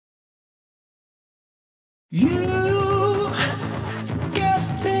You got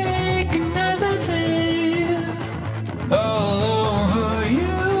to take another day all over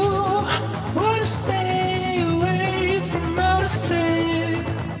you. Wanna stay away from outer state.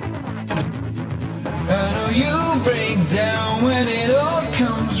 I know you break down when it all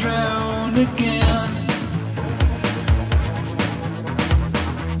comes round again.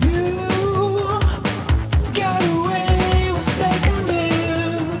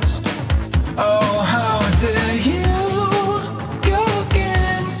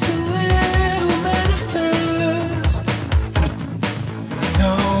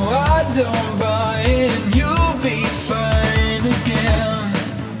 Don't buy it and you'll be fine again.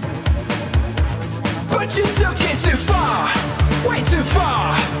 But you took it too far, way too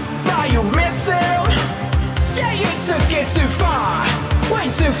far. Now you missing. Yeah, you took it too far, way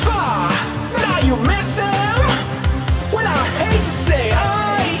too far. Now you missing. Well, I hate to say I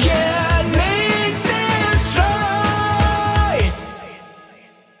can't make this right.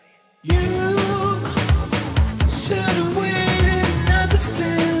 You should have waited another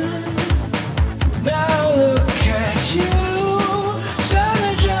spin. Now look at you, trying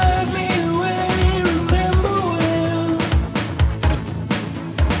to drive me away. Remember when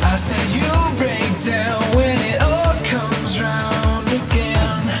I said you break down when it all comes round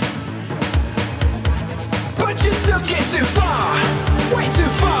again. But you took it too far, way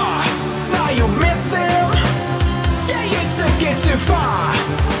too far. Now you're missing. Yeah, you took it too far,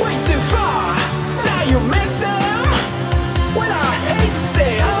 way too far. Now you're missing. Well, I hate to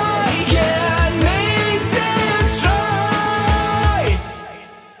say I can't make this right.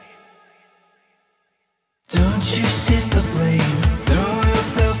 Don't you shift the blame.